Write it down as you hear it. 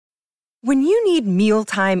When you need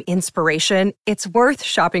mealtime inspiration, it's worth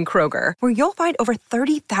shopping Kroger, where you'll find over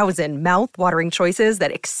 30,000 mouth-watering choices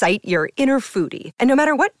that excite your inner foodie. And no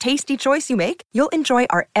matter what tasty choice you make, you'll enjoy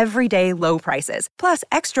our everyday low prices, plus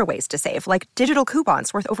extra ways to save, like digital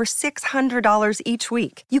coupons worth over $600 each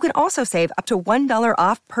week. You can also save up to $1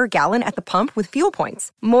 off per gallon at the pump with fuel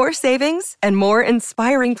points. More savings and more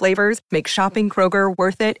inspiring flavors make shopping Kroger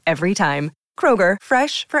worth it every time. Kroger,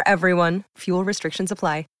 fresh for everyone. Fuel restrictions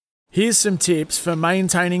apply. Here's some tips for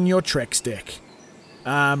maintaining your Trex deck.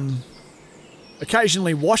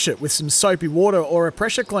 Occasionally wash it with some soapy water or a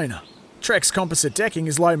pressure cleaner. Trex composite decking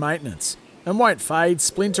is low maintenance and won't fade,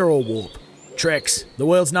 splinter or warp. Trex, the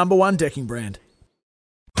world's #1 decking brand.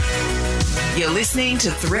 You're listening to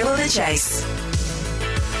Thrill of the Chase.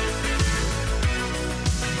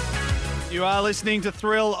 You are listening to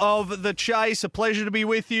Thrill of the Chase. A pleasure to be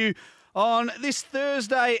with you on this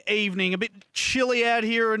Thursday evening. A bit chilly out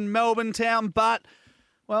here in Melbourne town, but,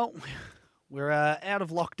 well, we're out of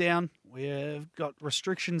lockdown. We've got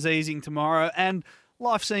restrictions easing tomorrow, and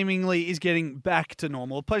life seemingly is getting back to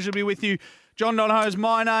normal. A pleasure to be with you. John Donohoe is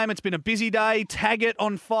my name. It's been a busy day. Taggart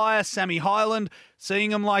on fire. Sammy Highland,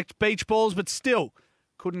 seeing him like beach balls, but still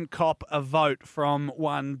couldn't cop a vote from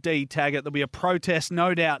one D Taggart. There'll be a protest,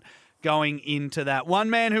 no doubt, going into that. One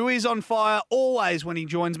man who is on fire always when he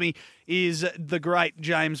joins me is the great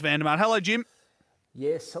James Vandermart. Hello, Jim.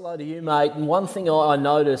 Yes, hello to you, mate. And one thing I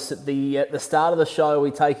noticed at the start of the show, we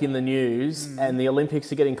take in the news, and the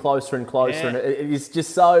Olympics are getting closer and closer, and it is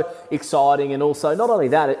just so exciting. And also, not only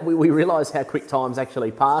that, we realise how quick time's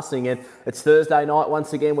actually passing. And it's Thursday night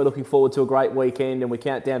once again. We're looking forward to a great weekend, and we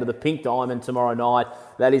count down to the Pink Diamond tomorrow night.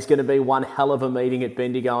 That is going to be one hell of a meeting at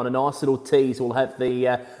Bendigo, and a nice little tease. We'll have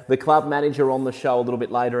the club manager on the show a little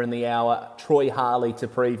bit later in the hour, Troy Harley, to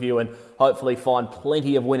preview and hopefully find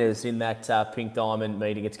plenty of winners in that Pink Diamond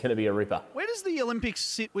meeting. It's going to be a ripper. Where does the Olympics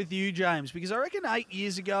sit with you, James? Because I reckon 8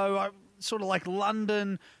 years ago, sort of like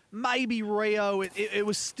London, maybe Rio, it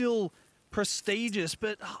was still prestigious,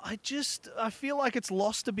 but I feel like it's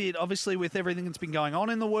lost a bit, obviously, with everything that's been going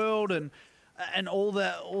on in the world and all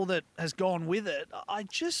that has gone with it. I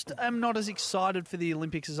just am not as excited for the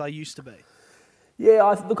Olympics as I used to be. Yeah,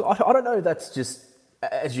 I don't know. That's just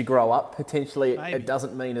as you grow up, potentially it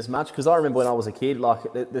doesn't mean as much. Because I remember when I was a kid, like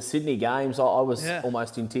the Sydney Games, I was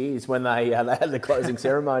almost in tears when they had the closing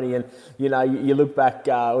ceremony. And you look back,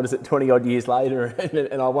 20 odd years later,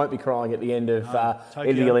 and I won't be crying at the end of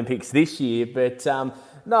the Olympics this year, but.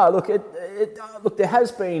 No, look, look. There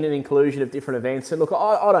has been an inclusion of different events, and look,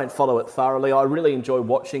 I don't follow it thoroughly. I really enjoy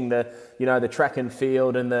watching the track and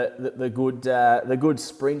field and the good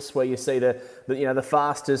sprints where you see the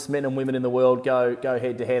fastest men and women in the world go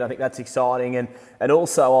head to head. I think that's exciting, and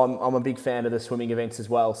also I'm a big fan of the swimming events as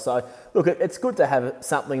well. So look, it's good to have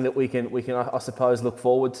something that we can I suppose look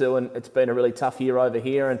forward to, and it's been a really tough year over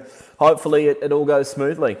here, and hopefully it all goes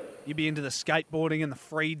smoothly. You'd be into the skateboarding and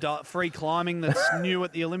the free climbing that's new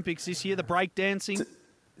at the Olympics this year, the break dancing.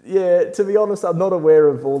 To be honest, I'm not aware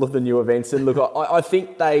of all of the new events. And look, I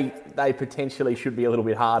think they potentially should be a little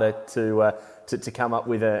bit harder to come up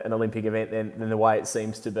with an Olympic event than the way it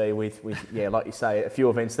seems to be with like you say, a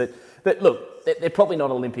few events that look, they're probably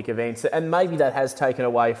not Olympic events. And maybe that has taken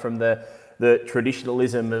away from the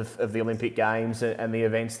traditionalism of the Olympic Games and the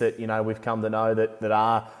events that we've come to know that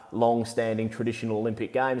are long-standing traditional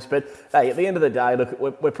Olympic Games. But hey, at the end of the day,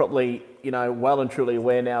 look, we're probably well and truly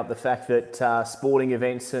aware now of the fact that sporting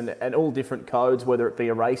events and all different codes, whether it be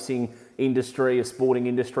a racing industry, a sporting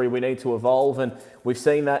industry, we need to evolve, and we've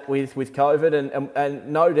seen that with COVID,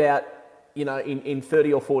 and no doubt in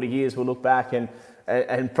 30 or 40 years we'll look back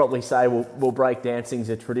and probably say, well, break dancing's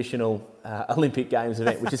a traditional Olympic Games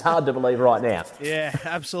event, which is hard to believe right now. Yeah,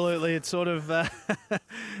 absolutely. It's sort of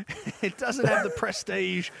it doesn't have the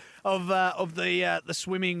prestige of the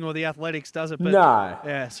swimming or the athletics, does it? But, no,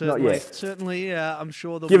 yeah, certainly, not yet. Certainly, I'm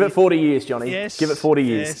sure there'll give it 40 years, Johnny. Yes, give it 40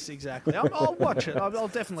 years. Yes, exactly. I'll watch it. I'll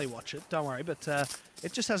definitely watch it. Don't worry. But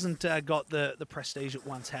it just hasn't got the prestige it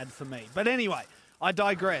once had for me. But anyway, I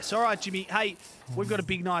digress. All right, Jimmy. Hey, we've got a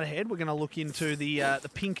big night ahead. We're going to look into the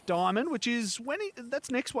Pink Diamond, which is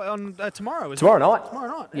that's next way on tomorrow. Tomorrow night.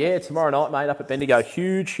 Tomorrow night. Yeah, tomorrow night, mate, up at Bendigo.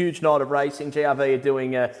 Huge night of racing. GRV are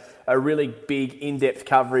doing a really big in-depth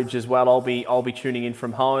coverage as well. I'll be tuning in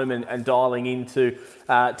from home and dialing into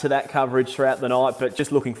to that coverage throughout the night. But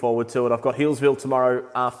just looking forward to it. I've got Hillsville tomorrow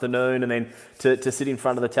afternoon, and then to sit in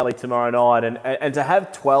front of the telly tomorrow night, and to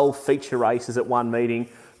have 12 feature races at one meeting.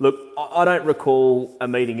 Look, I don't recall a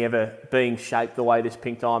meeting ever being shaped the way this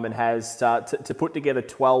Pink Diamond has. To put together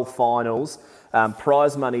 12 finals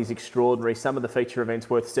Prize money is extraordinary. Some of the feature events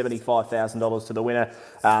worth $75,000 to the winner.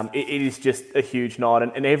 It is just a huge night.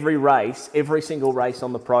 And every race, every single race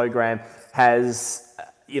on the program has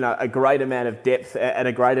a great amount of depth and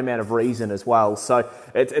a great amount of reason as well. So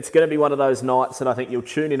it's going to be one of those nights that I think you'll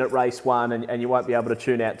tune in at race 1 and you won't be able to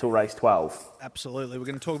tune out till race 12. Absolutely. We're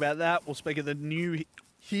going to talk about that. We'll speak of the new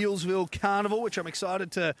Healesville Carnival, which I'm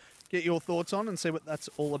excited to get your thoughts on and see what that's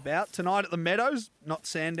all about. Tonight at the Meadows, not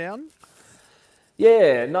Sandown.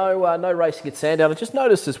 Yeah, no racing at Sandown. I just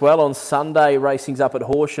noticed as well on Sunday racing's up at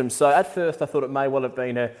Horsham. So at first I thought it may well have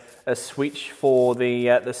been a switch for the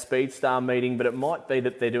Speedstar meeting, but it might be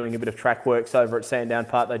that they're doing a bit of track works over at Sandown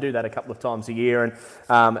Park. They do that a couple of times a year, and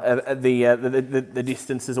the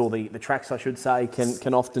distances, or the tracks I should say,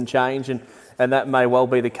 can often change, and that may well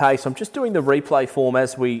be the case. I'm just doing the replay form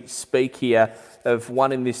as we speak here of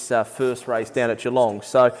one in this first race down at Geelong.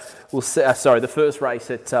 So we'll see, the first race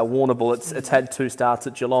at Warrnambool. It's had 2 starts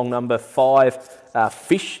at Geelong. Number 5,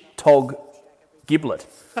 Fish Tog Giblet.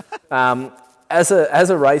 As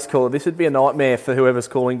a race caller, this would be a nightmare for whoever's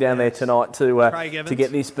calling down there tonight to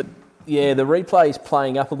get this. But yeah, the replay is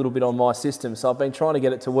playing up a little bit on my system, so I've been trying to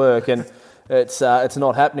get it to work, and it's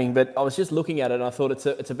not happening. But I was just looking at it, and I thought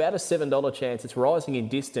it's about a $7 chance. It's rising in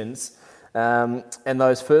distance. And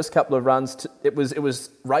those first couple of runs, it was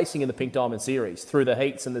racing in the Pink Diamond Series through the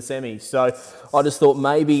heats and the semis. So I just thought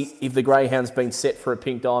maybe if the Greyhound's been set for a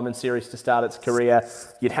Pink Diamond Series to start its career,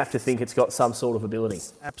 you'd have to think it's got some sort of ability.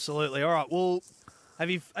 Absolutely. All right. Well, have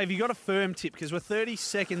you got a firm tip? Because we're 30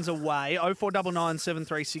 seconds away. 0499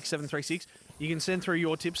 736 736. You can send through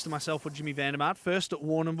your tips to myself or Jimmy Vandermart. First at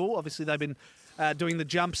Warrnambool. Obviously, they've been doing the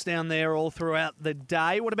jumps down there all throughout the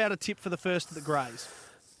day. What about a tip for the first of the Greys?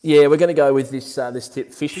 Yeah, we're going to go with this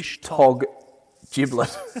tip, Fish Tog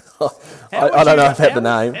Giblet. I don't know about the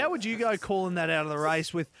name. How would you go calling that out of the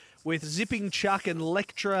race with Zipping Chuck and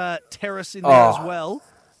Lectra Terrace in there as well?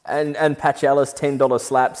 And Patch Ellis, $10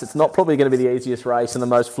 slaps. It's not probably going to be the easiest race and the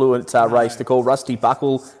most fluent race to call. Rusty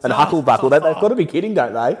Buckle and Huckle Buckle. They've got to be kidding,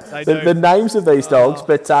 don't they? The names of these dogs.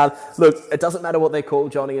 But look, it doesn't matter what they're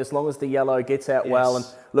called, Johnny, as long as the yellow gets out well. And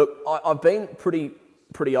look, I've been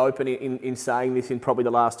pretty open in saying this in probably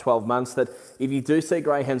the last 12 months, that if you do see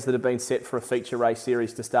greyhounds that have been set for a feature race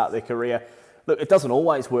series to start their career, look, it doesn't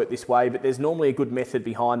always work this way, but there's normally a good method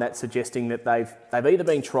behind that, suggesting that they've either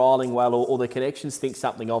been trialling well or the connections think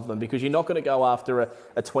something of them, because you're not going to go after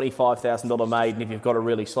a $25,000 maiden if you've got a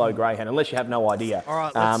really slow greyhound, unless you have no idea. All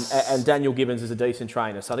right, and Daniel Gibbons is a decent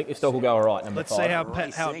trainer, so I think your stock will go all right. Number 5. Let's see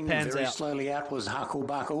how it pans very out. Slowly out was Huckle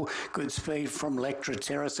Buckle. Good speed from Lectra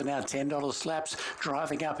Terrace, and now $10 slaps.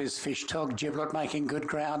 Driving up is Fish Tog Giblet, making good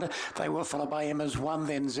ground. They were followed by Emma's 1,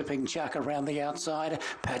 then Zipping Chuck around the outside.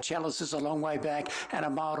 Patch Ellis is a long way back, and a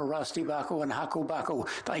mile to Rusty Buckle and Huckle Buckle.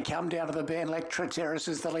 They come down to the bend. Lectra Terrace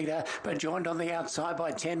is the leader, but joined on the outside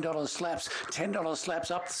by $10 slaps. $10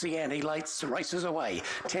 slaps up the ante. Lates races away.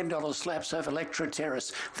 $10 slaps over Lectra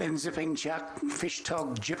Terrace. Then Zipping Chuck, Fish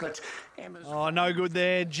Tog Giblet. Emma's... Oh, no good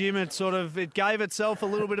there, Jim. It gave itself a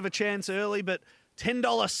little bit of a chance early, but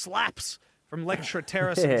 $10 slaps from Lectra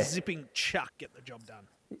Terrace and Zipping Chuck get the job done.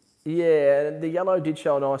 Yeah, the yellow did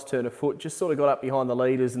show a nice turn of foot, just sort of got up behind the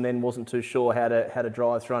leaders and then wasn't too sure how to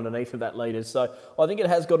drive through underneath of that leaders. So I think it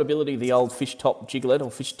has got ability, the old Fish Top Giglet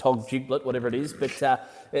or Fish Tog Giblet, whatever it is, but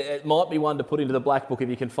it might be one to put into the black book if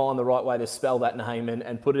you can find the right way to spell that name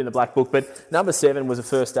and put it in the black book. But number 7 was a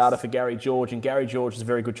first starter for Gary George, and Gary George is a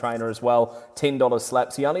very good trainer as well. $10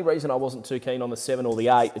 slaps. The only reason I wasn't too keen on the 7 or the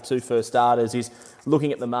 8, the 2 first starters, is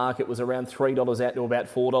looking at the market was around $3 out to about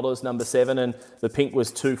 $4, number 7, and the pink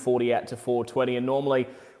was $2.40 out to $4.20. And normally,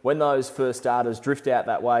 when those first starters drift out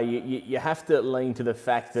that way, you have to lean to the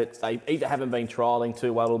fact that they either haven't been trialling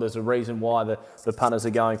too well or there's a reason why the punters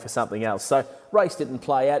are going for something else. So race didn't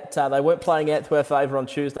play out. They weren't playing out to our favour on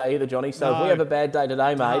Tuesday either, Johnny. So if we have a bad day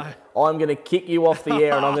today, mate, I'm going to kick you off the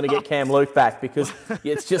air and I'm going to get Cam Luke back, because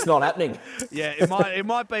it's just not happening. Yeah, it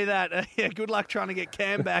might be that. Good luck trying to get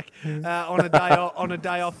Cam back on a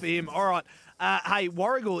day off for him. All right. Hey,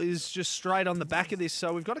 Warragul is just straight on the back of this,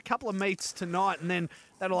 so we've got a couple of meets tonight, and then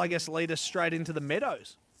that'll, I guess, lead us straight into the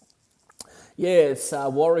Meadows. Yeah, it's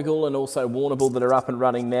Warragul and also Warrnambool that are up and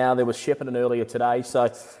running now. There was Shepparton earlier today,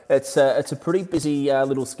 so it's a pretty busy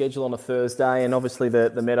little schedule on a Thursday, and obviously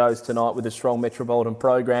the Meadows tonight with a strong Metropolitan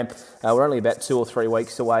program. We're only about 2 or 3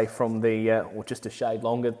 weeks away from or just a shade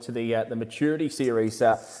longer, to the Maturity Series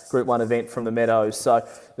Group 1 event from the Meadows. So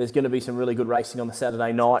there's going to be some really good racing on the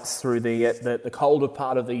Saturday nights through the colder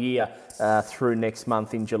part of the year through next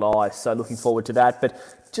month in July. So looking forward to that. But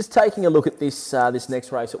just taking a look at this this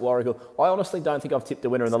next race at Warragul, I honestly don't think I've tipped a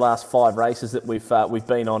winner in the last 5 races that we've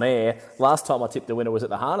been on air. Last time I tipped a winner was at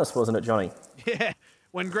the harness, wasn't it, Johnny? Yeah,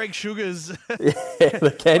 when Greg Sugars... Yeah,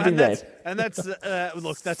 the camping man. And that's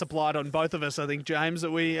look, that's applied on both of us, I think, James,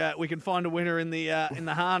 that we can find a winner in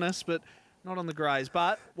the harness, but not on the greys.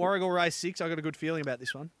 But Warragul race 6, I got a good feeling about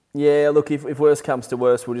this one. Yeah, look, if worse comes to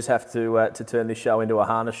worse, we'll just have to turn this show into a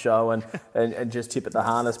harness show and just tip at the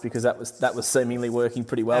harness, because that was seemingly working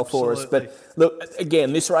pretty well for us. But look,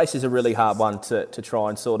 again, this race is a really hard one to try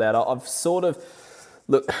and sort out. I've sort of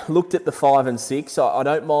looked at the 5 and 6. I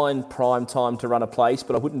don't mind Prime Time to run a place,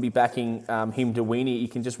 but I wouldn't be backing him to win. He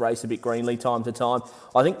can just race a bit greenly time to time.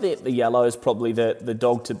 I think the yellow is probably the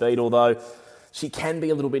dog to beat, although she can be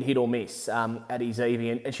a little bit hit or miss at his Evie,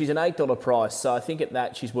 and she's an $8 price, so I think at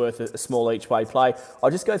that she's worth a small each way play. I'll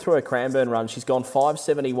just go through her Cranbourne run. She's gone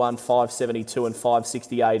 571, 572 and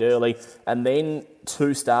 568 early, and then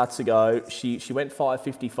 2 starts ago she went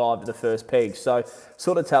 555 to the first peg, so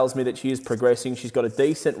sort of tells me that she is progressing. She's got a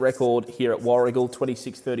decent record here at Warragul,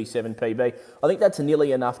 26.37 PB. I think that's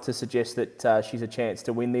nearly enough to suggest that she's a chance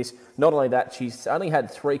to win this. Not only that, she's only had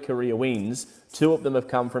 3 career wins. 2 of them have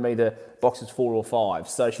come from either boxes 4 or 5,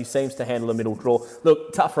 so she seems to handle a middle draw.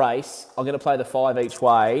 Look, tough race. I'm going to play the 5 each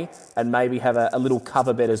way and maybe have a little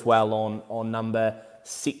cover bet as well on number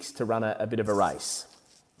 6 to run a bit of a race.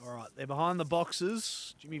 All right, they're behind the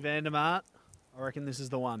boxes. Jimmy Vandermart, I reckon this is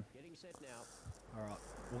the one. Getting set now. All right,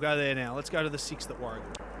 we'll go there now. Let's go to the 6th at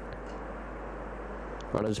Warragul.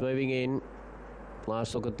 Runners moving in.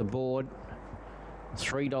 Last look at the board.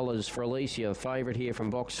 $3 for Alicia, favourite here from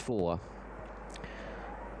box 4.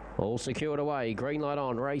 All secured away. Green light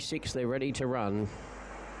on. Race 6, they're ready to run.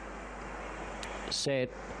 Set.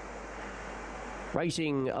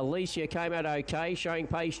 Racing, Alicia came out okay, showing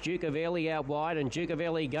pace. Ducavelli out wide, and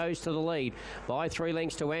Ducavelli goes to the lead by 3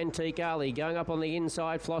 lengths to Antique Ali. Going up on the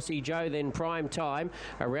inside, Flossie Joe, then Prime Time.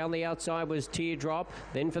 Around the outside was Teardrop.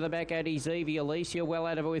 Then for the back, Addie's Evie. Alicia well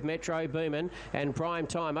out of it with Metro Boomin. And Prime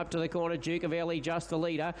Time up to the corner. Ducavelli just the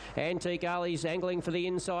leader. Antique Ali's angling for the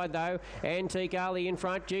inside though. Antique Ali in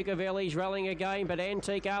front. Ducavelli's rallying again, but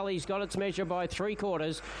Antique Ali's got its measure by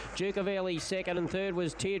 3/4. Ducavelli second, and third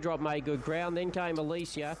was Teardrop made good ground. Then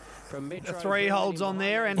Alicia from Metro. The 3 holds on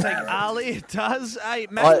there and take Ali. It does. Hey,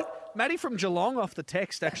 Maddie from Geelong off the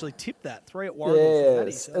text actually tipped that 3 at Warragul. Yeah,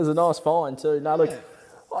 Maddie, so. It was a nice find too. No, look,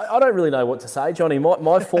 I don't really know what to say, Johnny.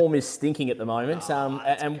 My form is stinking at the moment,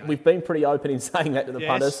 and we've been pretty open in saying that to the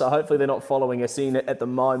punters, so hopefully they're not following us in at the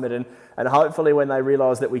moment, and hopefully when they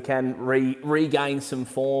realise that we can regain some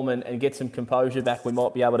form and get some composure back, we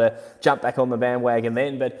might be able to jump back on the bandwagon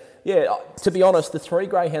then. But yeah, to be honest, the 3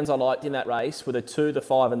 greyhounds I liked in that race were the 2, the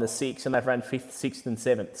 5 and the 6, and they've ran 5th, 6th and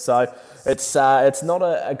 7th. So it's not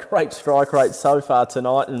a great strike rate so far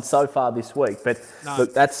tonight and so far this week. But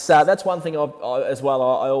look, that's one thing I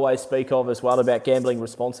always speak of as well, about gambling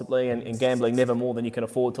responsibly and gambling never more than you can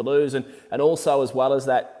afford to lose. And also, as well as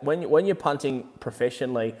that, when you're punting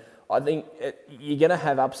professionally, I think you're going to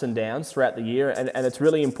have ups and downs throughout the year, and it's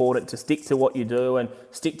really important to stick to what you do and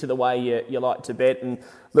stick to the way you like to bet. And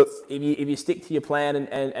look, if you stick to your plan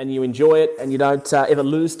and you enjoy it and you don't ever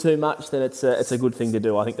lose too much, then it's a good thing to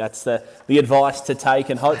do. I think that's the advice to take,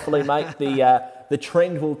 and hopefully make the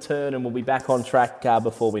trend will turn and we'll be back on track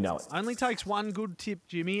before we know it. Only takes one good tip,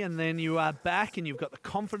 Jimmy, and then you are back and you've got the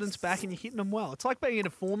confidence back and you're hitting them well. It's like being in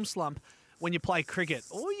a form slump when you play cricket.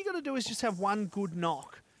 All you got to do is just have one good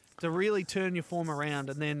knock to really turn your form around,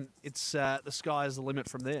 and then it's the sky is the limit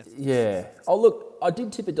from there. Yeah. Oh, look, I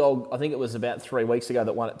did tip a dog, I think it was about 3 weeks ago,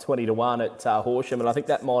 that won at 20-1 at Horsham, and I think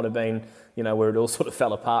that might have been, where it all sort of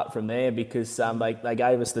fell apart from there, because they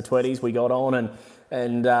gave us the 20s, we got on,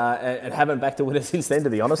 and haven't backed a winner since then,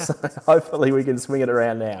 to be honest. Hopefully we can swing it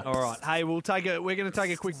around now. All right. Hey, we're going to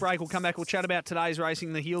take a quick break. We'll come back. We'll chat about today's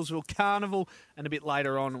racing, the Healesville Carnival, and a bit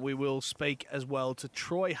later on we will speak as well to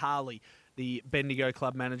Troy Harley, the Bendigo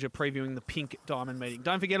Club manager, previewing the Pink Diamond meeting.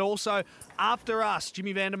 Don't forget also, after us,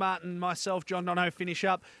 Jimmy Vandermart and myself, John Donohoe, finish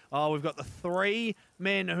up. We've got the 3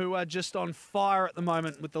 men who are just on fire at the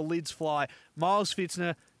moment with the lids fly. Miles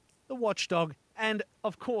Fitzner, the Watchdog, and,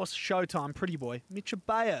 of course, Showtime Pretty Boy. Mitch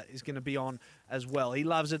Abaya is going to be on as well. He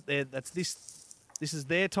loves it there. This is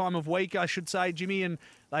their time of week, I should say, Jimmy, and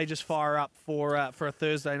they just fire up for a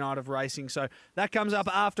Thursday night of racing. So that comes up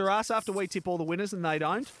after us, after we tip all the winners, and they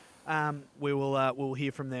don't. We'll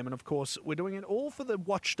hear from them. And, of course, we're doing it all for the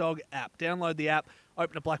Watchdog app. Download the app,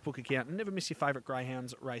 open a Black Book account, and never miss your favourite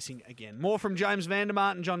greyhounds racing again. More from James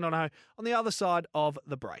Vandermart and John Donohoe on the other side of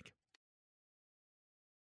the break.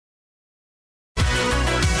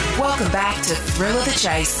 Welcome back to Thrill of the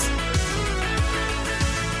Chase.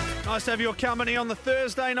 Nice to have your company on the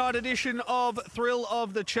Thursday night edition of Thrill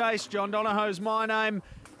of the Chase. John Donahoe's my name,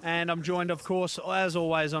 and I'm joined, of course, as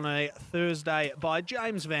always, on a Thursday by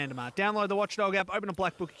James Vandermeer. Download the Watchdog app, open a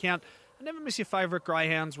Black Book account, and never miss your favourite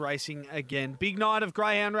greyhounds racing again. Big night of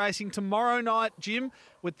greyhound racing tomorrow night, Jim,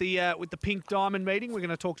 with the Pink Diamond meeting. We're going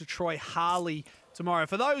to talk to Troy Harley tomorrow.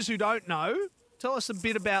 For those who don't know, tell us a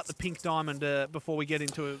bit about the Pink Diamond before we get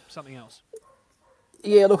into something else.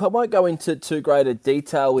 Yeah, look, I won't go into too great a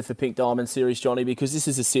detail with the Pink Diamond series, Johnny, because this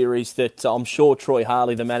is a series that I'm sure Troy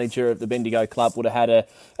Harley, the manager of the Bendigo Club, would have had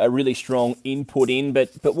a really strong input in. But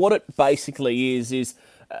what it basically is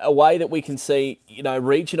a way that we can see,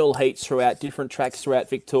 regional heats throughout different tracks throughout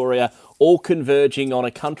Victoria, all converging on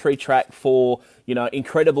a country track for,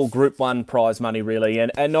 incredible Group 1 prize money, really.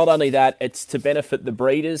 And not only that, it's to benefit the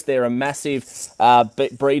breeders. There are massive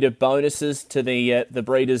breeder bonuses to the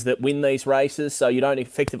breeders that win these races. So you don't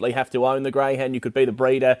effectively have to own the greyhound. You could be the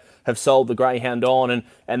breeder, have sold the greyhound on,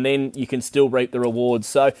 and then you can still reap the rewards.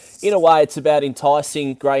 So in a way, it's about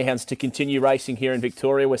enticing greyhounds to continue racing here in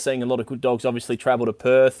Victoria. We're seeing a lot of good dogs obviously travel to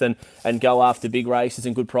Perth and go after big races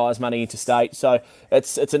and good prize money interstate. So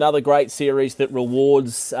it's another great series that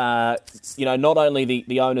rewards, not only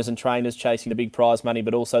the owners and trainers chasing the big prize money,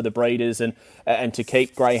 but also the breeders and to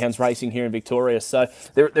keep greyhounds racing here in Victoria. So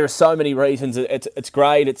there are so many reasons. It's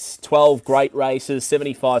great. It's 12 great races,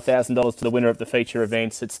 $75,000 to the winner of the feature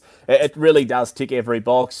events. It really does tick every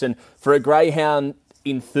box. And for a greyhound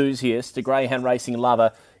enthusiast, a greyhound racing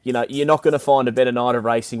lover, you're not going to find a better night of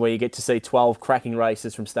racing where you get to see 12 cracking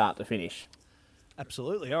races from start to finish.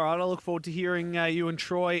 Absolutely. All right, I look forward to hearing you and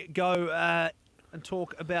Troy go and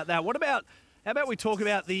talk about that. How about we talk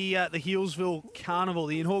about the Healesville Carnival,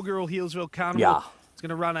 the inaugural Healesville Carnival? Yeah. It's going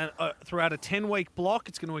to run throughout a 10-week block.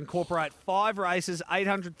 It's going to incorporate 5 races,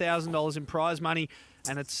 $800,000 in prize money,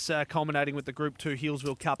 and it's culminating with the Group 2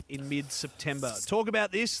 Healesville Cup in mid-September. Talk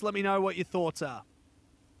about this. Let me know what your thoughts are.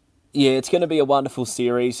 Yeah, it's going to be a wonderful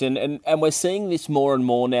series, and we're seeing this more and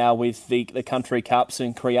more now with the country cups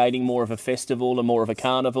and creating more of a festival and more of a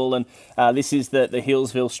carnival, and this is the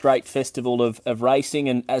Healesville Straight Festival of racing,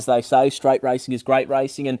 and as they say, straight racing is great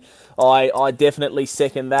racing, and I definitely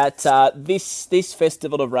second that. This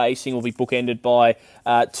festival of racing will be bookended by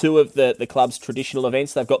 2 of the club's traditional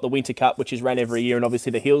events. They've got the Winter Cup, which is run every year, and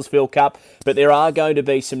obviously the Healesville Cup, but there are going to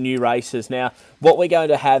be some new races. Now, what we're going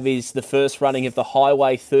to have is the first running of the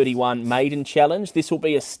Highway 31 Maiden Challenge. This will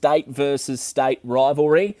be a state versus state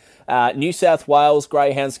rivalry. New South Wales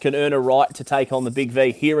greyhounds can earn a right to take on the Big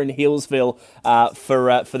V here in Healesville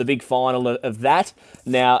for the big final of that.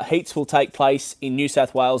 Now, heats will take place in New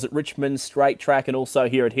South Wales at Richmond Straight Track and also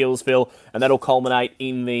here at Healesville, and that'll culminate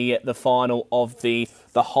in the final of the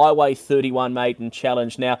Highway 31 Maiden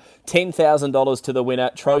Challenge. Now, $10,000 to the winner,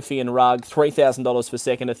 trophy and rug, $3,000 for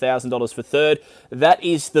second, $1,000 for third. That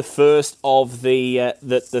is the first of the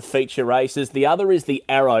feature races. The other is the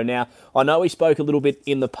Arrow. Now, I know we spoke a little bit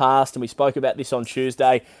in the past, and we spoke about this on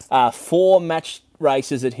Tuesday. 4 match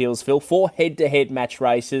races at Healesville, 4 head-to-head match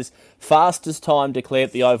races. Fastest time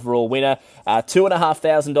declared the overall winner.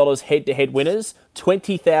 $2,500 head-to-head winners.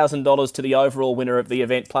 $20,000 to the overall winner of the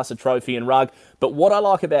event, plus a trophy and rug. But what I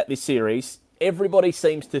like about this series, everybody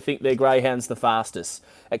seems to think their greyhound's the fastest.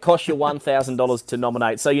 It costs you $1,000 to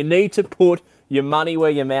nominate. So you need to put your money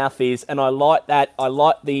where your mouth is, and I like that. I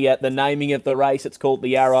like the naming of the race. It's called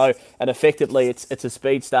the Arrow, and effectively it's a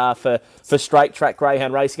speed star for straight track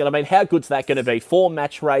greyhound racing. And I mean, how good's that going to be? 4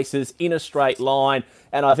 match races in a straight line,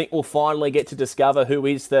 and I think we'll finally get to discover who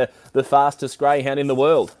is the fastest greyhound in the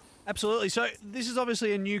world. Absolutely. So this is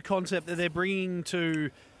obviously a new concept that they're bringing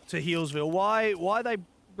to Healesville. Why are they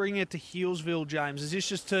bringing it to Healesville, James? Is this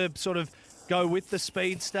just to sort of go with the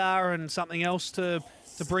Speed Star and something else to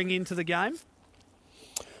bring into the game?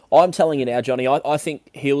 I'm telling you now, Johnny, I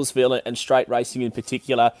think Healesville and straight racing in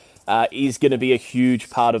particular is going to be a huge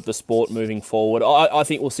part of the sport moving forward. I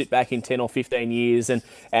think we'll sit back in 10 or 15 years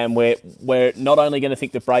and we're not only going to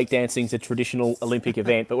think that breakdancing is a traditional Olympic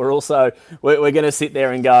event, but we're going to sit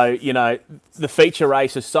there and go, the feature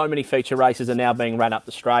races, so many feature races are now being run up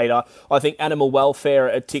the straight. I think animal welfare,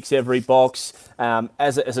 it ticks every box.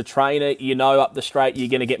 As a trainer, up the straight you're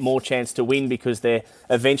going to get more chance to win because they're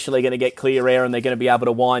eventually going to get clear air and they're going to be able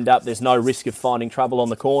to wind up. There's no risk of finding trouble on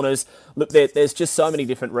the corners. Look, there's just so many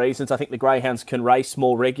different reasons reasons. I think the greyhounds can race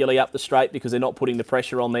more regularly up the straight because they're not putting the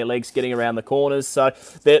pressure on their legs getting around the corners. So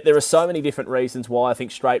there are so many different reasons why I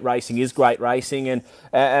think straight racing is great racing, and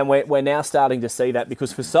we're now starting to see that,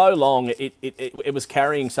 because for so long it was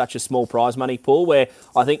carrying such a small prize money pool, where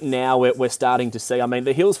I think now we're starting to see, I mean,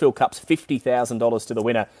 the Hillsville Cup's $50,000 to the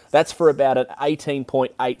winner. That's for about an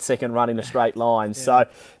 18.8 second run in a straight line. Yeah. So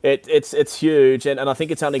it's huge, and I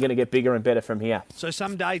think it's only going to get bigger and better from here. So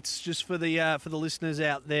some dates just for the listeners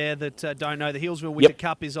out there that don't know, the Hillsville Winter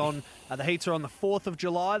Cup is on, the heats are on the 4th of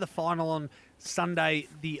July, the final on Sunday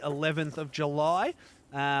the 11th of July.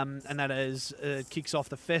 And that is kicks off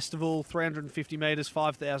the festival, 350 metres,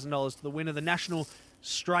 $5,000 to the winner. The National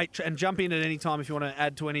Straight, and jump in at any time if you want to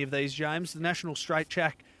add to any of these, James. The National Straight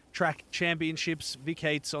Track Championships, Vic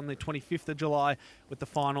Heats on the 25th of July, with the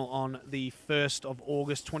final on the 1st of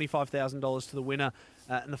August, $25,000 to the winner.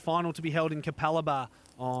 And the final to be held in Capalaba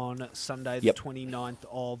on Sunday the 29th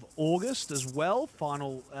of August as well.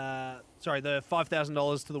 The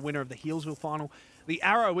 $5,000 to the winner of the Hillsville final. The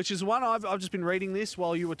Arrow, which is one I've just been reading this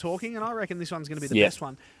while you were talking, and I reckon this one's going to be the best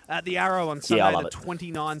one. The Arrow on Sunday the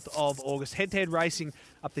 29th of August. Head-to-head racing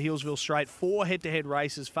up the Hillsville Straight. 4 head-to-head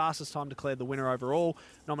races. Fastest time declared the winner overall.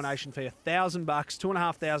 Nomination fee $1,000,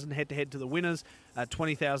 $2,500 head-to-head to the winners.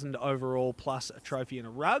 $20,000 overall plus a trophy and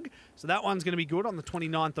a rug. So that one's going to be good on the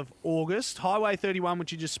 29th of August. Highway 31,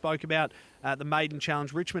 which you just spoke about, the Maiden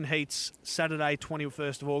Challenge. Richmond Heats, Saturday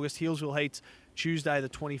 21st of August. Hillsville Heats, Tuesday the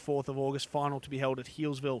 24th of August. Final to be held at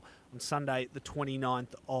Hillsville on Sunday the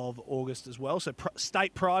 29th of August as well. So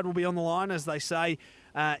state pride will be on the line, as they say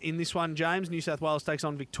in this one, James. New South Wales takes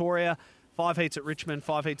on Victoria. 5 heats at Richmond,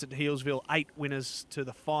 5 heats at Hillsville, 8 winners to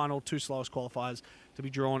the final, 2 slowest qualifiers to be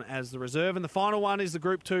drawn as the reserve. And the final one is the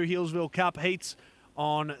Group 2 Hillsville Cup heats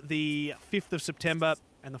on the 5th of September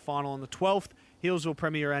and the final on the 12th. Hillsville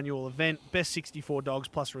Premier Annual Event, best 64 dogs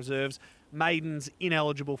plus reserves. Maidens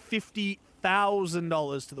ineligible,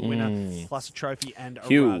 $50,000 to the winner, plus a trophy and a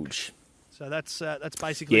rug. So that's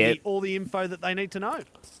basically all the info that they need to know.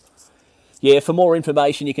 Yeah, for more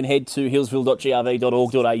information, you can head to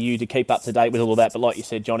hillsville.grv.org.au to keep up to date with all of that. But like you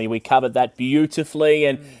said, Johnny, we covered that beautifully.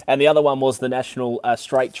 And the other one was the National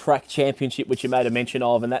Straight Track Championship, which you made a mention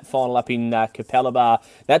of, and that final up in Capalaba.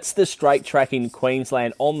 That's the straight track in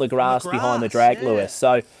Queensland on the grass behind the drag, Lewis.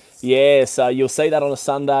 So you'll see that on a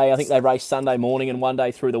Sunday. I think they race Sunday morning and one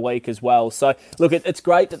day through the week as well. So, look, it's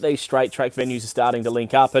great that these straight track venues are starting to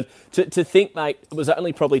link up. And to think, mate, it was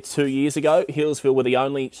only probably 2 years ago, Hillsville were the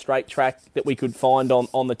only straight track that we could find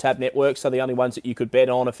on the Tab network, so the only ones that you could bet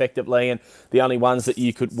on effectively and the only ones that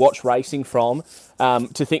you could watch racing from.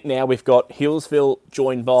 To think now we've got Hillsville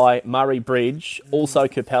joined by Murray Bridge, also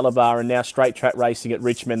Capalaba, and now straight track racing at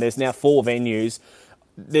Richmond. There's now 4 venues.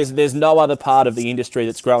 There's no other part of the industry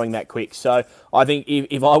that's growing that quick. So I think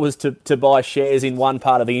if I was to buy shares in one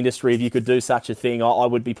part of the industry, if you could do such a thing, I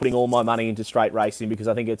would be putting all my money into straight racing, because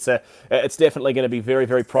I think it's definitely going to be very,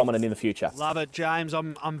 very prominent in the future. Love it, James.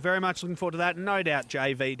 I'm very much looking forward to that. No doubt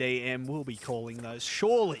JVDM will be calling those.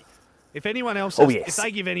 Surely, if anyone else, if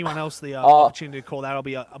they give anyone else the opportunity to call that, I'll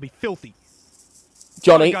be filthy.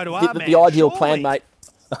 Johnny, the ideal plan, mate.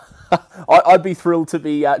 I'd be thrilled to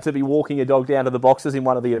be walking a dog down to the boxes in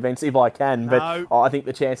one of the events if I can, but I think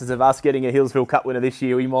the chances of us getting a Hillsville Cup winner this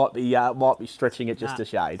year, we might be stretching it just a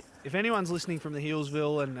shade. If anyone's listening from the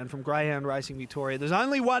Hillsville and from Greyhound Racing Victoria, there's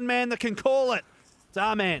only one man that can call it. It's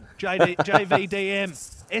our man,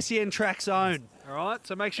 JVDM, SEN Track Zone. All right,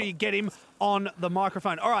 so make sure you get him on the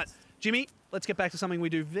microphone. All right, Jimmy, let's get back to something we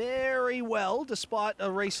do very well, despite a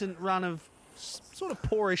recent run of sort of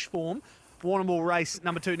poorish form. Warrnambool race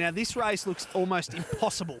number 2. Now, this race looks almost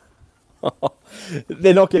impossible.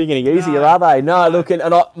 They're not getting any easier, are they? No, look,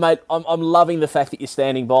 mate, I'm loving the fact that you're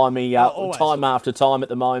standing by me time after time at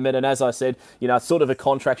the moment. And as I said, it's sort of a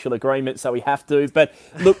contractual agreement, so we have to. But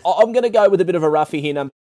look, I'm going to go with a bit of a roughie here.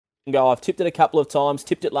 I've tipped it a couple of times.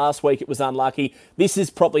 Tipped it last week. It was unlucky. This is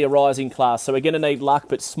probably a rising class, so we're going to need luck,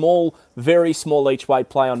 but small, very small each way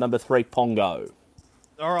play on number 3, Pongo.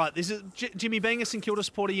 All right, this is Jimmy. Being a St Kilda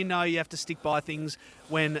supporter, you know you have to stick by things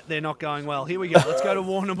when they're not going well. Here we go. Let's go to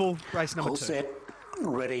Warrnambool, race number 2. All set,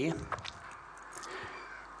 ready.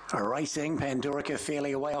 Racing, Pandorica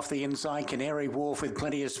fairly away off the inside. Canary Wharf with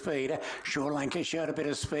plenty of speed. Sure Lanka showed a bit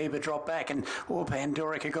of speed but dropped back, and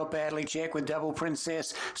Pandorica got badly checked with Double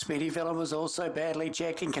Princess. Speedy Villain was also badly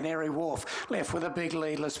checked, and Canary Wharf left with a big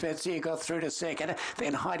lead. La Spezia got through to second.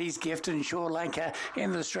 Then Heidi's Gift and Sure Lanka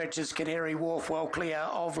in the stretches. Canary Wharf well clear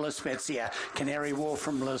of La Spezia. Canary Wharf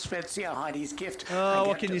from La Spezia. Heidi's Gift. Oh,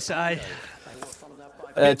 what can you say? They were followed up by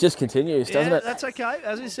It just continues, doesn't it? That's okay.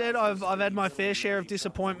 As I said, I've had my fair share of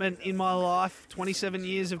disappointment in my life. 27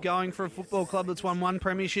 years of going for a football club that's won one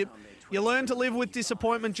premiership. You learn to live with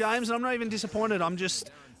disappointment, James, and I'm not even disappointed. I'm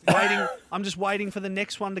just waiting. I'm just waiting for the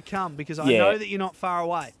next one to come because I know that you're not far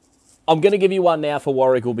away. I'm going to give you one now for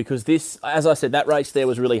Warragul because this, as I said, that race there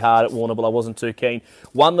was really hard at Warrnambool. I wasn't too keen.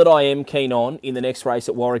 One that I am keen on in the next race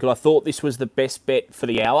at Warragul, I thought this was the best bet for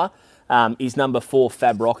the hour, is number 4,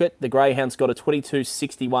 Fab Rocket. The Greyhound's got a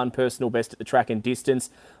 22.61 personal best at the track and distance.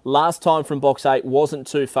 Last time from box 8 wasn't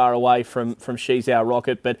too far away from She's Our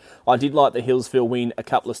Rocket, but I did like the Hillsville win a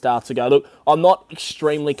couple of starts ago. Look, I'm not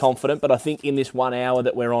extremely confident, but I think in this 1 hour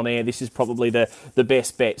that we're on air, this is probably the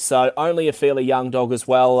best bet. So only a fairly young dog as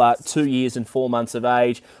well, 2 years and 4 months of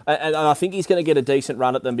age. And I think he's going to get a decent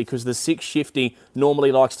run at them because the 6 Shifty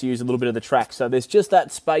normally likes to use a little bit of the track. So there's just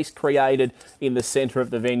that space created in the centre of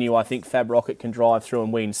the venue. I think Fab Rocket can drive through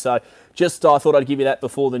and win. So I thought I'd give you that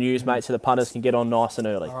before the news, mate, so the punters can get on nice and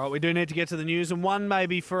early. All right, we do need to get to the news. And one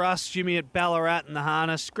maybe for us, Jimmy, at Ballarat and the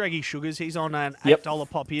harness. Greggy Sugars, he's on an $8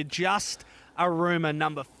 pop here. Just a rumour,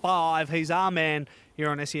 number 5. He's our man here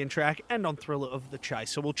on SEN Track and on Thriller of the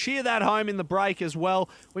Chase. So we'll cheer that home in the break as well.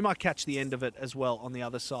 We might catch the end of it as well on the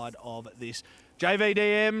other side of this.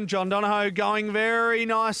 JVDM, John Donohoe going very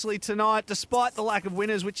nicely tonight, despite the lack of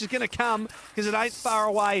winners, which is going to come because it ain't far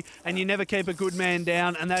away and you never keep a good man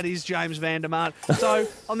down, and that is James Vandermart. So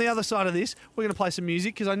on the other side of this, we're going to play some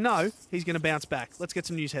music because I know he's going to bounce back. Let's get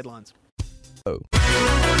some news headlines.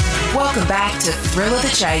 Welcome back to Thrill of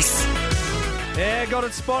the Chase. Yeah, got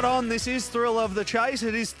it spot on. This is Thrill of the Chase.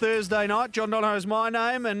 It is Thursday night. John Donohoe is my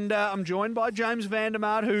name, and I'm joined by James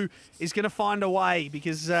Vandermart, who is going to find a way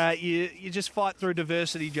because you just fight through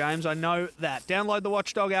diversity, James. I know that. Download the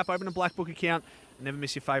Watchdog app, open a Black Book account, and never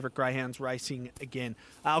miss your favourite Greyhounds racing again.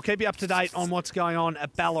 I'll keep you up to date on what's going on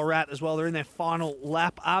at Ballarat as well. They're in their final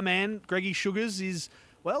lap. Our man, Greggy Sugars, is...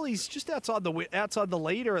 Well, he's just outside the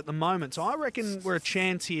leader at the moment. So I reckon we're a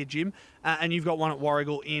chance here, Jim. And you've got one at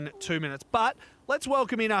Warragul in 2 minutes. But let's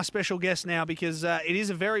welcome in our special guest now because it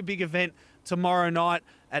is a very big event tomorrow night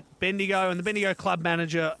at Bendigo. And the Bendigo club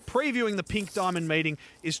manager previewing the Pink Diamond meeting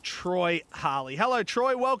is Troy Harley. Hello,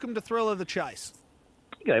 Troy. Welcome to Thrill of the Chase.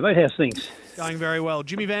 Okay, mate. How's things? Going very well.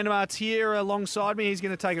 Jimmy Vandermart's here alongside me. He's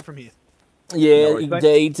going to take it from here. Yeah, no worries,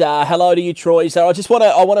 indeed. Hello to you, Troy. So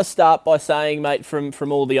I want to start by saying, mate,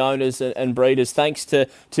 from all the owners and breeders, thanks to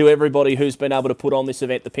everybody who's been able to put on this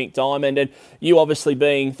event, the Pink Diamond, and you obviously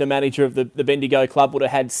being the manager of the Bendigo club would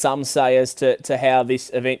have had some say as to how this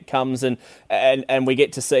event comes and we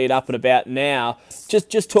get to see it up and about now.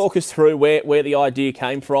 Just talk us through where the idea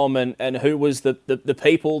came from and who was the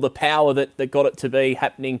people, the power that got it to be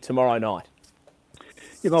happening tomorrow night.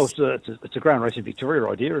 Yeah, well, it's a Ground Racing Victoria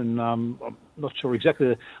idea, and I'm not sure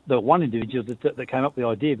exactly the one individual that came up with the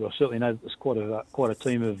idea, but I certainly know there's quite a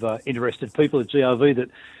team of interested people at GRV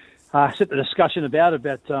that set the discussion about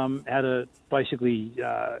how to basically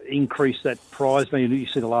increase that prize money. You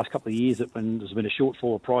see the last couple of years that when there's been a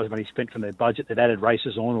shortfall of prize money spent from their budget, they've added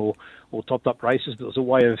races on or topped up races, but it was a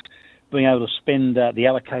way of being able to spend the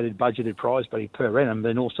allocated budgeted prize money per annum,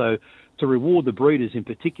 and also to reward the breeders in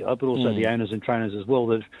particular, but also the owners and trainers as well,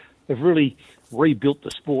 that have really rebuilt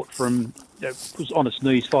the sport from was on its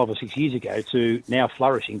knees 5 or 6 years ago to now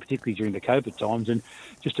flourishing, particularly during the COVID times, and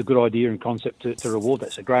just a good idea and concept to reward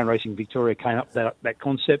that. So Ground Racing Victoria came up with that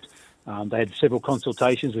concept. They had several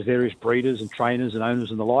consultations with various breeders and trainers and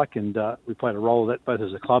owners and the like, and we played a role of that both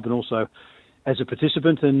as a club and also as a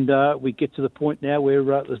participant, and we get to the point now where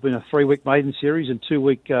there's been a 3-week maiden series and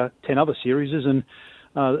 2-week 10 other series, and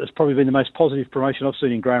it's probably been the most positive promotion I've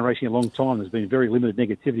seen in ground racing in a long time. There's been very limited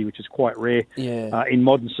negativity, which is quite rare in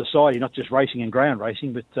modern society, not just racing and ground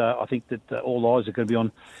racing, but I think that all eyes are going to be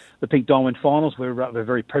on the Pink Diamond finals. We're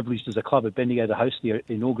very privileged as a club at Bendigo to host the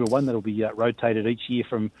inaugural one. That'll be rotated each year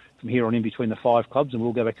from here on in between the 5 clubs, and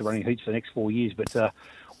we'll go back to running heats for the next 4 years. But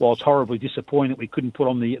while it's horribly disappointing that we couldn't put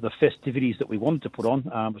on the festivities that we wanted to put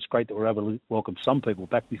on, it's great that we're able to welcome some people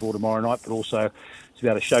back before tomorrow night, but also to be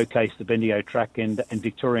able to showcase the Bendigo track and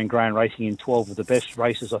Victorian ground racing in 12 of the best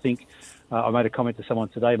races. I think I made a comment to someone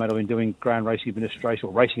today, mate, I've been doing ground racing administration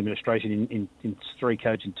or racing administration in 3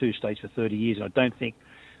 codes in 2 states for 30 years, and I don't think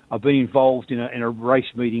I've been involved in a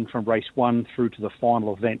race meeting from race 1 through to the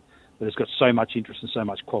final event that has got so much interest and so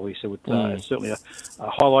much quality. So it's certainly a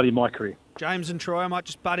highlight in my career. James and Troy, I might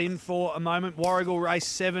just butt in for a moment. Warragul race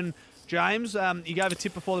 7, James, you gave a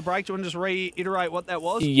tip before the break. Do you want to just reiterate what that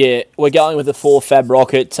was? Yeah, we're going with the 4 Fab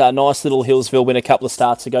Rocket. Nice little Hillsville win a couple of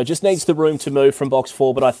starts ago. Just needs the room to move from box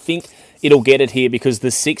 4, but I think it'll get it here because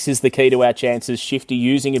the 6 is the key to our chances. Shifty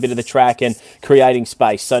using a bit of the track and creating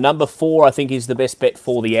space. So number 4, I think, is the best bet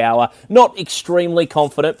for the hour. Not extremely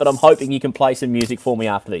confident, but I'm hoping you can play some music for me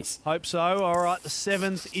after this. Hope so. All right, the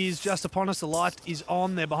 7th is just upon us. The light is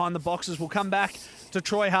on. They're behind the boxes. We'll come back to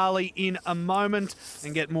Troy Harley in a moment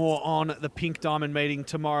and get more on the Pink Diamond meeting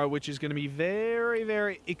tomorrow, which is going to be very,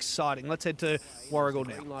 very exciting. Let's head to Warragul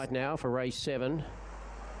now. Green light now for race 7.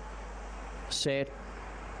 Set.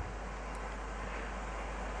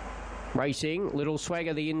 Racing, Little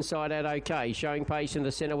Swagger the inside out okay. Showing pace in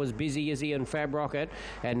the centre was Busy Izzy and Fab Rocket.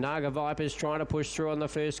 And Naga Vipers trying to push through on the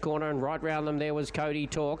first corner. And right round them there was Cody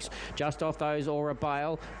Talks. Just off those Aura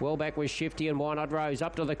Bale. Well back was Shifty and Why Not Rose.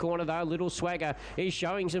 Up to the corner though, Little Swagger is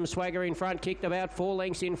showing some swagger in front. Kicked about 4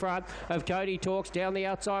 lengths in front of Cody Talks. Down the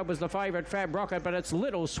outside was the favourite Fab Rocket. But it's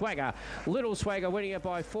Little Swagger. Little Swagger winning it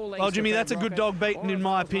by 4 lengths. Well, Jimmy, that's a good dog beaten in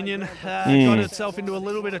my opinion. Got itself into a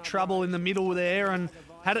little bit of trouble in the middle there, and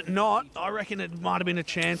had it not, I reckon it might have been a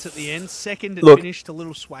chance at the end. Second, it finished a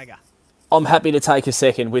Little Swagger. I'm happy to take a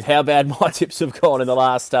second. With how bad my tips have gone in the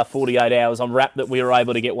last 48 hours, I'm rapt that we were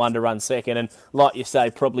able to get one to run second. And like you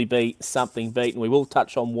say, probably be something beaten. We will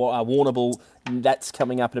touch on Warrnambool. That's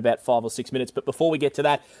coming up in about 5 or 6 minutes. But before we get to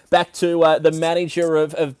that, back to the manager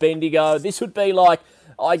of Bendigo. This would be like,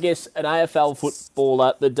 I guess, an AFL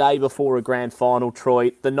footballer the day before a grand final,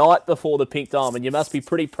 Troy, the night before the Pink Diamond. You must be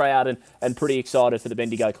pretty proud and pretty excited for the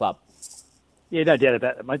Bendigo club. Yeah, no doubt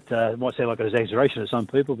about it, mate. It might sound like an exaggeration to some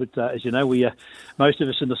people, but as you know, most of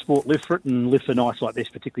us in the sport live for it and live for nights like this,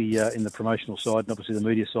 particularly in the promotional side and obviously the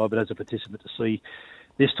media side, but as a participant to see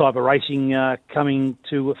this type of racing coming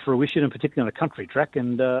to fruition, and particularly on a country track,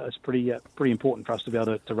 and it's pretty important for us to be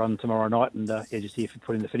able to run tomorrow night, and just here for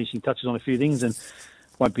putting the finishing touches on a few things. And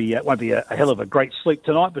won't be a hell of a great sleep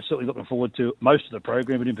tonight, but certainly looking forward to most of the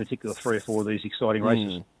program, but in particular 3 or 4 of these exciting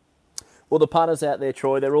races. Well, the punters out there,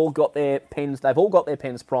 Troy, they've all got their pens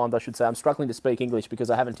primed, I should say. I'm struggling to speak English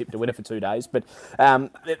because I haven't tipped a winner for 2 days, but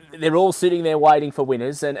they're all sitting there waiting for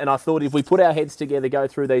winners, and I thought if we put our heads together, go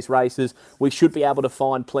through these races, we should be able to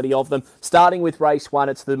find plenty of them. Starting with race 1,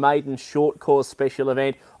 it's the maiden short course special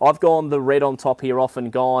event. I've gone the red on top here, Off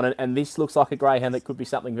and Gone, and this looks like a greyhound that could be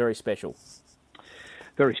something very special.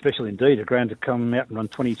 Very special indeed. A ground to come out and run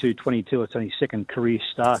 22.22. It's only second career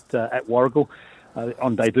start at Warragul.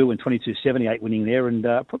 On debut in 22.78 winning there, and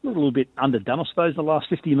probably a little bit underdone, I suppose, in the last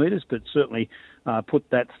 50 metres, but certainly put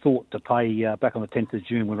that thought to pay back on the 10th of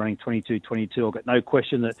June when running 22.22. I've got no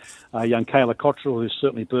question that young Kayla Cottrell, who's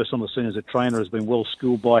certainly burst on the scene as a trainer, has been well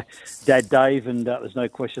schooled by Dad Dave, and there's no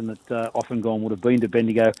question that Off and Gone would have been to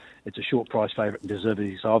Bendigo. It's a short price favourite and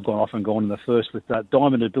deservedly, so I've gone Off and Gone in the first with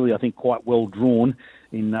Diamond Ability, I think, quite well drawn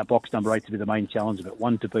in box number 8 to be the main challenger, but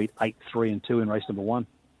 1 to beat 8, 3 and 2 in race number 1.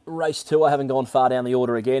 Race 2, I haven't gone far down the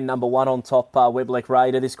order again. Number 1 on top, Weblek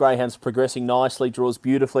Raider. This greyhound's progressing nicely, draws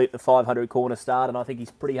beautifully at the 500 corner start, and I think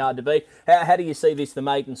he's pretty hard to beat. How do you see this, the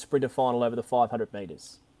maiden sprinter final over the 500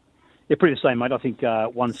 metres? Yeah, pretty the same, mate. I think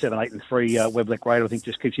 1, 7, 8 and 3, Weblek Raider, I think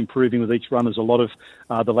just keeps improving with each run, as a lot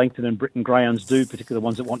of the Langton and Britain greyhounds do, particularly the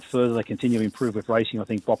ones that want further. They continue to improve with racing. I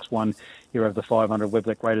think box 1 here over the 500,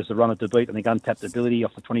 Weblek Raider's the runner to beat. I think Untapped Ability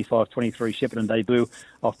off the 25-23 Shepparton debut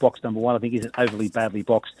off box number 1, I think isn't overly badly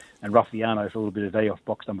boxed, and Ruffiano for a little bit of value off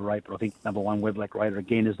box number 8, but I think number 1, Weblek Raider,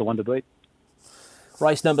 again, is the one to beat.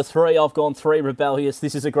 Race number 3, I've gone 3, Rebellious.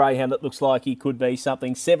 This is a greyhound that looks like he could be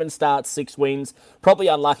something. 7 starts, 6 wins. Probably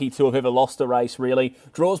unlucky to have ever lost a race, really.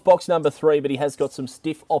 Draws box number 3, but he has got some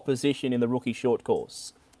stiff opposition in the rookie short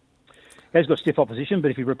course. He has got stiff opposition, but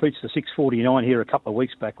if he repeats the 6.49 here a couple of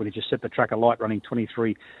weeks back when he just set the track alight running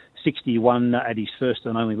 23.61 at his first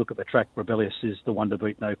and only look at the track, Rebellious is the one to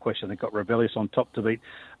beat, no question. They've got Rebellious on top to beat.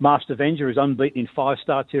 Master Venger is unbeaten in 5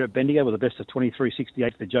 starts here at Bendigo with a best of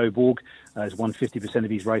 23.68 for Joe Borg. Has won 50% of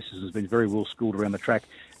his races, has been very well schooled around the track.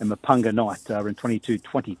 And Mapunga Knight in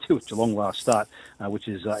 22.22 at Geelong last start, which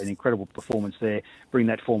is an incredible performance there. Bring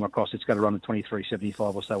that form across. It's going to run at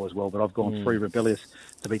 23.75 or so as well. But I've gone 3 Rebellious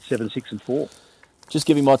to beat 7, 6 and 4. Just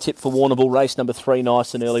giving my tip for Warrnambool, race number 3,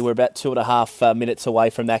 nice and early. We're about 2.5 minutes away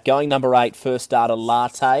from that. Going number 8, first starter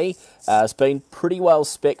Latte. It's been pretty well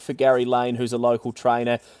spec for Gary Lane, who's a local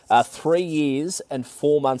trainer. 3 years and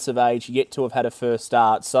 4 months of age, yet to have had a first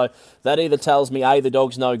start. So that either tells me A, the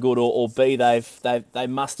dog's no good, or B, they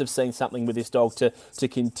must have seen something with this dog to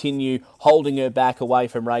continue holding her back away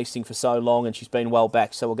from racing for so long, and she's been well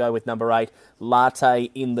back. So we'll go with number 8,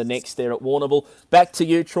 Latte, in the next there at Warrnambool. Back to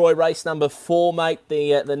you, Troy. Race number 4, mate.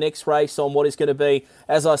 The next race on what is going to be,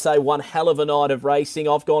 as I say, one hell of a night of racing.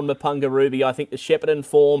 I've gone Mapunga Ruby. I think the Shepparton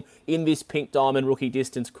form in this Pink Diamond rookie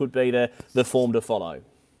distance could be the form to follow.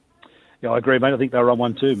 Yeah, I agree, mate. I think they'll run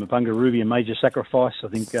 1-2. Mapunga Ruby and Major Sacrifice. I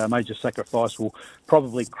think Major Sacrifice will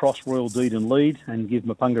probably cross Royal Deed and lead and give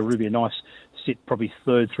Mapunga Ruby a nice sit, probably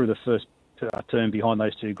third through the first turn behind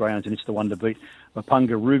those two greyhounds, and it's the one to beat.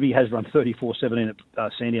 Mapunga Ruby has run 34.17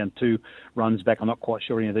 at Sandown, 2 runs back. I'm not quite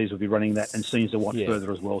sure any of these will be running that, and seems to want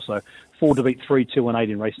further as well. So 4 to beat 3, 2 and 8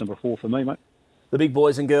 in race number 4 for me, mate. The big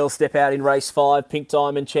boys and girls step out in race 5, Pink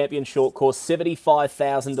Diamond Champion Short Course,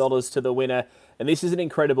 $75,000 to the winner. And this is an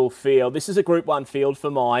incredible field. This is a Group 1 field for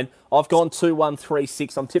mine. I've gone 2, 1, 3,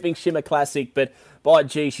 6. I'm tipping Shimmer Classic, but by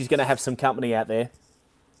gee, she's going to have some company out there.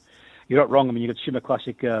 You're not wrong. I mean, you've got Shimmer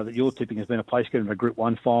Classic that you're tipping has been a place getter in a Group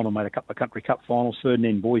 1 final, made a couple of Country Cup finals.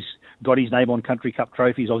 Ferdinand Boyce got his name on Country Cup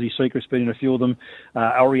trophies. Aussie Secret's been in a few of them.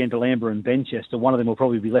 Oriental Amber and Benchester. One of them will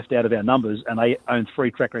probably be left out of our numbers, and they own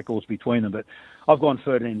 3 track records between them. But I've gone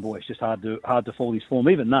Ferdinand Boyce. Just hard to fall his form,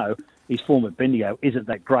 even though his form at Bendigo isn't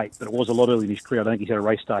that great, but it was a lot early in his career. I don't think he's had a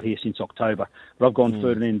race start here since October. But I've gone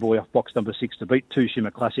Ferdinand Boy off box number 6 to beat 2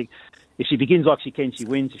 Shimmer Classic. If she begins like she can, she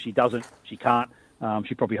wins. If she doesn't, she can't.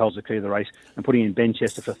 She probably holds the key to the race. And putting in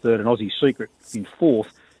Benchester for 3rd and Aussie Secret in 4th,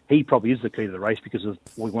 he probably is the key to the race because he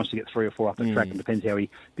wants to get 3 or 4 up the track, and depends how he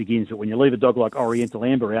begins. But when you leave a dog like Oriental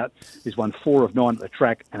Amber out, who's won 4 of 9 at the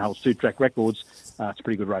track and holds 2 track records, it's a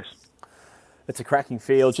pretty good race. It's a cracking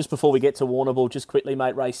field. Just before we get to Warrnambool, just quickly,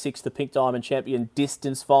 mate, race 6, the Pink Diamond Champion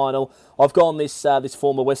Distance Final. I've gone this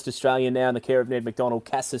former West Australian now in the care of Ned McDonald,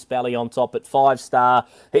 Cassis Bally on top at 5 star.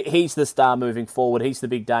 He's the star moving forward. He's the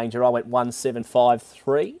big danger. I went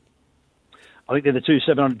 1-7-5-3. I think they're the two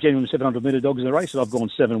genuine 700-metre dogs in the race, and I've gone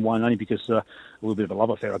 7-1 only because a little bit of a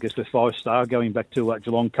love affair, I guess, with 5 star, going back to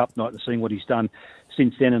Geelong Cup night and seeing what he's done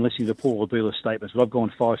since then and listening to Paul Labila's statements. But I've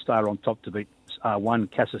gone 5 star on top to beat 1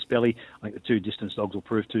 Cassis Belly. I think the 2 distance dogs will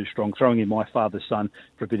prove too strong. Throwing in My Father's Son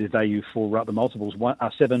for a bit of value for the multiples,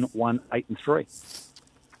 7, 1, 8 and 3.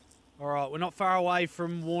 All right, we're not far away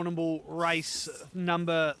from Warrnambool race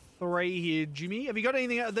number 3 here, Jimmy. Have you got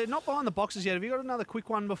anything? They're not behind the boxes yet. Have you got another quick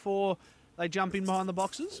one before they jump in behind the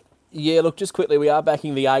boxes? Yeah, look, just quickly, we are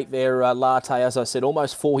backing the 8 there, Latte, as I said,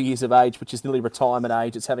 almost 4 years of age, which is nearly retirement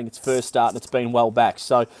age. It's having its first start and it's been well back.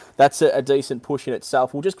 So that's a decent push in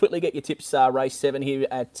itself. We'll just quickly get your tips, race 7 here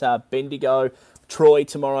at Bendigo. Troy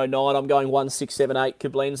tomorrow night. I'm going 1, 6, 7, 8.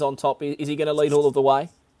 Kablen's on top. Is he going to lead all of the way?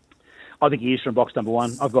 I think he is from box number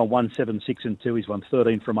 1. I've gone 1, 7, 6 and 2. He's won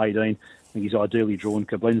 13 from 18. I think he's ideally drawn.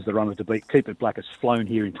 Kablen's the runner to beat. Keep It Black has flown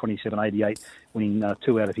here in 27.88, winning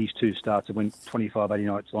 2 out of his 2 starts and went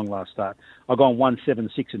 25.89 its long last start. I've gone 1, 7,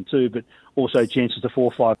 6 and 2, but also chances to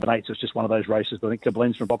 4, 5 and 8, so it's just one of those races. But I think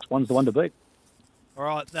Kablen's from box 1's the one to beat. All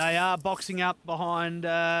right, they are boxing up behind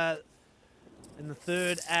in the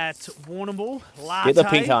 3rd at Warrnambool. Latte, get the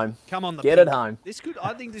pink home. Come on, get it home.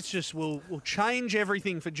 I think this just will change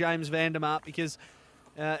everything for James Vandermark because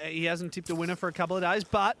he hasn't tipped a winner for a couple of days,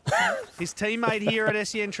 but his teammate here at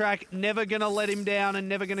SEN Track never going to let him down and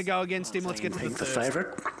never going to go against him. Let's get to the 3rd. The favourite.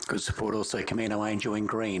 Good support also Camino Angel in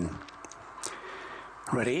green.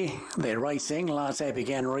 Ready? They're racing. Latte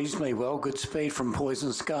began reasonably well. Good speed from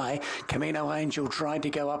Poison Sky. Camino Angel tried to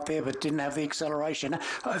go up there but didn't have the acceleration.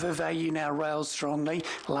 Overvalue now rails strongly.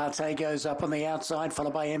 Latte goes up on the outside,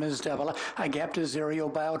 followed by Emma's Double. A gap to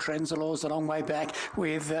Zerial Bale. Trenzalor's a long way back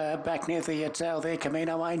with back near the tail there.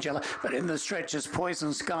 Camino Angel. But in the stretches,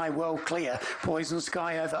 Poison Sky well clear. Poison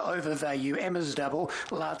Sky over overvalue. Emma's Double.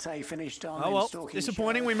 Latte finished on. Oh, well,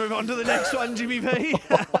 disappointing. We move on to the next one, Jimmy V.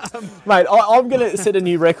 Mate, I'm going to set a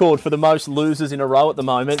new record for the most losers in a row at the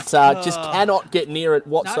moment. Just cannot get near it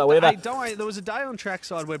whatsoever. No, hey, don't worry. There was a day on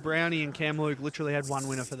trackside where Brownie and Cam Luke literally had 1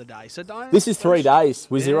 winner for the day. So don't. This is 3 days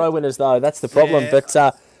with 0 winners, though. That's the problem.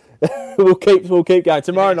 Yeah. But we'll keep going.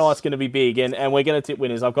 Tomorrow night's going to be big, and we're going to tip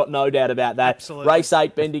winners. I've got no doubt about that. Absolutely. Race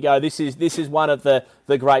 8, Bendigo. This is one of the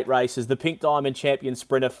great races. The Pink Diamond Champion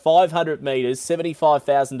Sprinter, 500 metres,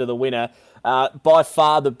 75,000 to the winner. By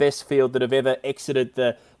far the best field that have ever exited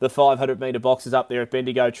the 500-metre boxes up there at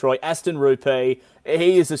Bendigo, Troy. Aston Rupee,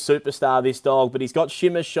 he is a superstar, this dog, but he's got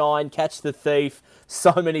Shimmer Shine, Catch the Thief,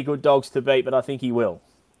 so many good dogs to beat, but I think he will.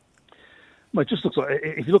 Well, it just looks like,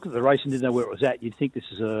 if you look at the race and didn't know where it was at, you'd think this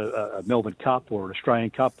is a Melbourne Cup or an Australian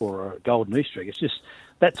Cup or a Golden Easter egg. It's just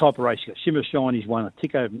that type of race, you got Shimmer Shine. He's won a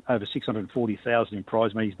tick over 640,000 in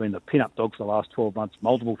prize money. He's been the pin-up dog for the last 12 months.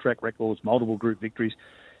 Multiple track records, multiple group victories.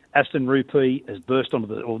 Aston Rupee has didn't burst onto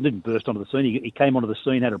the scene. He came onto the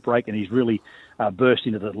scene, had a break, and he's really burst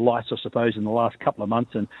into the lights, I suppose, in the last couple of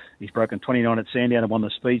months. And he's broken 29 at Sandown and won the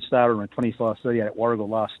Speed Star and 25.38 at Warragul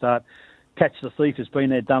last start. Catch the Thief has been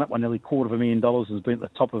there, done it, won nearly $250,000, has been at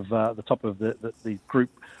the top of the group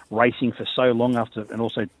racing for so long, and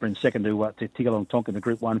also been second to Tiggerlong Tonk in the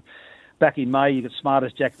Group 1. Back in May, you got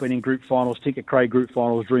Smartest Jack been in group finals, Tinker Craig group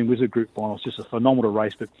finals, Dream Wizard group finals. Just a phenomenal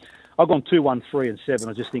race. But I've gone 2, 1, 3 and 7.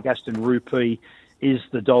 I just think Aston Rupee is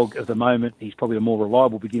the dog of the moment. He's probably a more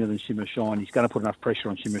reliable beginner than Shimmer Shine. He's going to put enough pressure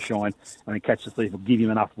on Shimmer Shine, and then Catch the Thief will give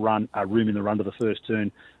him enough room in the run to the first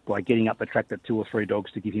turn by getting up the track that 2 or 3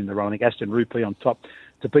 dogs to give him the run. I think Aston Rupee on top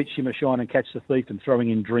to beat Shimmer Shine and Catch the Thief, and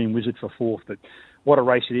throwing in Dream Wizard for 4th. But what a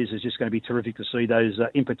race it is. It's just going to be terrific to see those,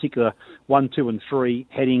 in particular, 1, 2 and 3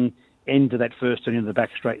 heading into that first turn into the back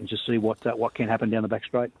straight, and just see what can happen down the back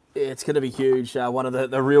straight. Yeah, it's going to be huge. One of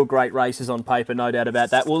the real great races on paper, no doubt about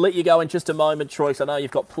that. We'll let you go in just a moment, Troy, 'cause I know you've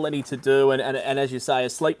got plenty to do, and as you say, a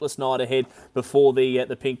sleepless night ahead before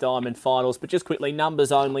the Pink Diamond finals. But just quickly,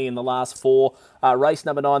 numbers only in the last 4. Race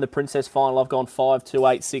number 9, the Princess Final, I've gone 5, 2,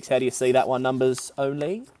 8, 6. How do you see that one, numbers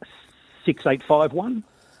only? 6, 8, 5, 1.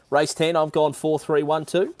 Race 10, I've gone 4, 3, 1,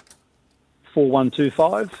 2. 4, 1, 2,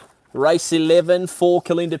 5. Race 11, 4,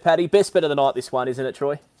 Kalinda Paddy. Best bet of the night, this one, isn't it,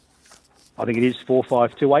 Troy? I think it is 4,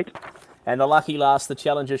 5, 2, 8. And the lucky last, the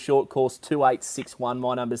Challenger Short Course, 2, 8, 6, 1.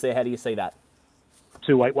 My numbers there. How do you see that?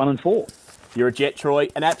 2, 8, 1 and 4. You're a jet, Troy.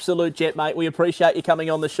 An absolute jet, mate. We appreciate you coming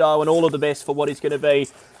on the show, and all of the best for what is going to be,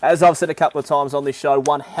 as I've said a couple of times on this show,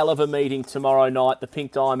 one hell of a meeting tomorrow night, the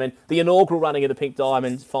Pink Diamond, the inaugural running of the Pink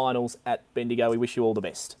Diamond finals at Bendigo. We wish you all the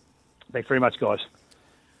best. Thanks very much, guys.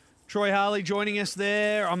 Troy Harley joining us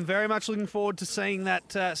there. I'm very much looking forward to seeing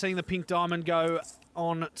the Pink Diamond go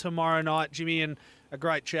on tomorrow night, Jimmy, and a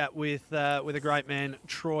great chat with a great man,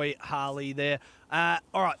 Troy Harley there.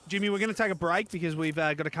 All right, Jimmy, we're going to take a break because we've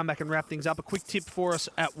got to come back and wrap things up. A quick tip for us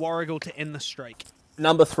at Warragul to end the streak.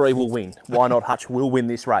 Number 3 will win. Why Not Hutch will win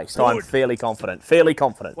this race. Good. I'm fairly confident. Fairly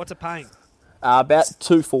confident. What's it paying? About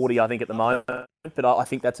 $2.40, I think, at the moment. But I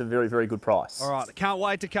think that's a very, very good price. All right, I can't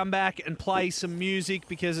wait to come back and play some music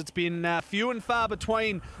because it's been few and far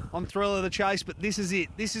between on Thrill of the Chase, but this is it.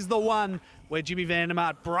 This is the one where Jimmy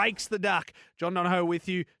Vandermart breaks the duck. John Donohoe with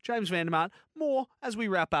you, James Vandermart. More as we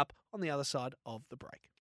wrap up on the other side of the break.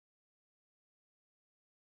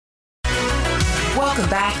 Welcome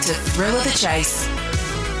back to Thrill of the Chase.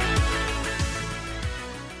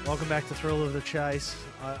 Welcome back to Thrill of the Chase.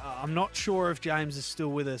 I'm not sure if James is still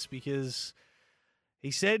with us because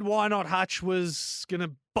he said Why Not Hutch was going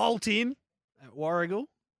to bolt in at Warragul.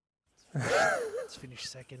 Let's finish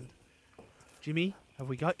second. Jimmy, have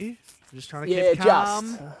we got you? I'm just trying to keep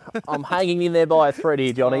calm. I'm hanging in there by a thread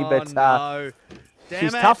here, Johnny. But no.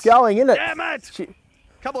 she's tough going, isn't it? Damn it!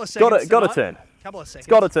 Couple of seconds. Got to turn. Couple of seconds.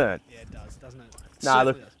 It's got to turn. Yeah, it does, doesn't it? No,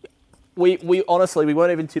 look, we honestly, we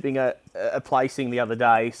weren't even tipping a placing the other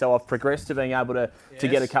day, so I've progressed to being able to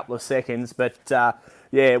get a couple of seconds. But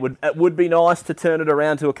yeah, it would be nice to turn it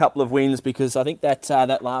around to a couple of wins because I think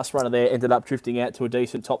that last runner there ended up drifting out to a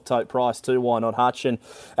decent top tote price too, Why Not Hutch. And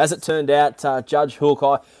as it turned out, Judge Hook,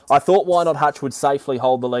 I thought Why Not Hutch would safely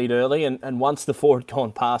hold the lead early, and once the 4 had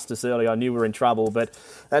gone past us early, I knew we were in trouble. But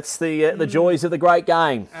that's the joys of the great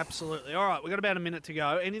game. Absolutely. All right, we've got about a minute to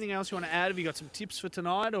go. Anything else you want to add? Have you got some tips for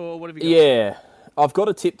tonight, or what have you got? Yeah. I've got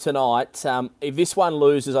a tip tonight. If this one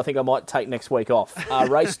loses, I think I might take next week off.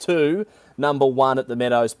 Race 2, number 1 at the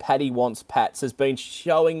Meadows, Paddy Wants Pats, has been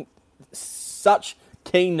showing such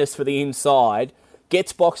keenness for the inside.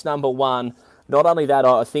 Gets box number 1. Not only that,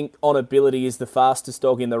 I think On Ability is the fastest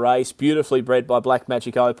dog in the race. Beautifully bred by Black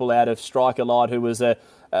Magic Opal out of Striker Light, who was a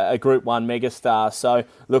Group 1 megastar. So,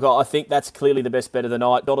 look, I think that's clearly the best bet of the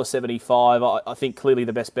night. $1.75, I think clearly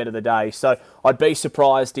the best bet of the day. So, I'd be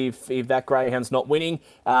surprised if that greyhound's not winning.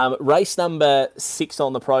 Race number 6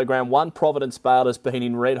 on the program, 1 Providence Bale has been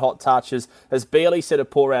in red hot touches, has barely set a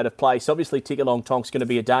paw out of place. Obviously, Tiggerlong Tonk's going to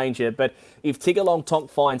be a danger, but if Tiggerlong Tonk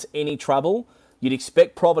finds any trouble, you'd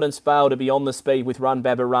expect Providence Bale to be on the speed with Run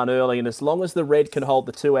Babba Run early, and as long as the red can hold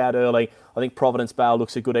the 2 out early, I think Providence Bale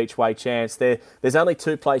looks a good each-way chance. There's only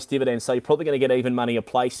 2 place dividends, so you're probably going to get even money a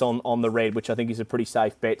place on the red, which I think is a pretty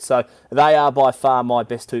safe bet. So they are by far my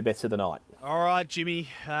best 2 bets of the night. All right, Jimmy.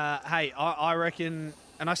 Hey, I reckon,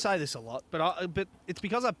 and I say this a lot, but it's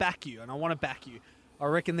because I back you, and I want to back you. I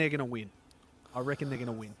reckon they're going to win. All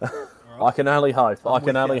right? I can only hope. I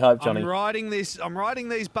can only hope, Johnny. I'm riding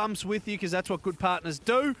these bumps with you because that's what good partners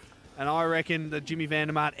do. And I reckon that Jimmy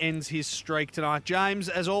Vandermart ends his streak tonight. James,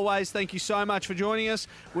 as always, thank you so much for joining us.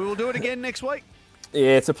 We will do it again next week.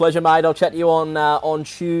 Yeah, it's a pleasure, mate. I'll chat to you on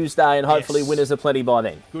Tuesday, and hopefully winners are plenty by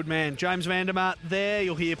then. Good man. James Vandermart there.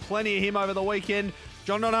 You'll hear plenty of him over the weekend.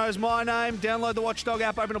 John Donohoe is my name. Download the Watchdog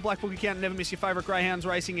app, open a Black Book account, and never miss your favourite greyhounds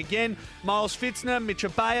racing again. Miles Fitzner, Mitch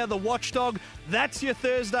Abaya, the Watchdog. That's your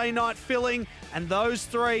Thursday night filling, and those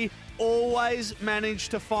three always manage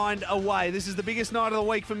to find a way. This is the biggest night of the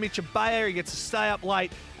week for Mitch Abaya. He gets to stay up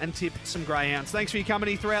late and tip some greyhounds. Thanks for your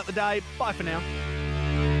company throughout the day. Bye for now.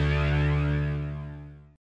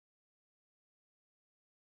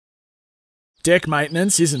 Deck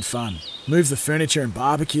maintenance isn't fun. Move the furniture and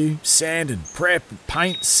barbecue, sand and prep,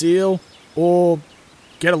 paint, seal, or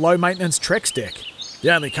get a low-maintenance Trex deck.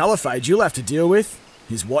 The only colour fade you'll have to deal with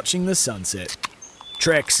is watching the sunset.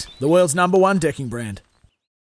 Trex, the world's #1 decking brand.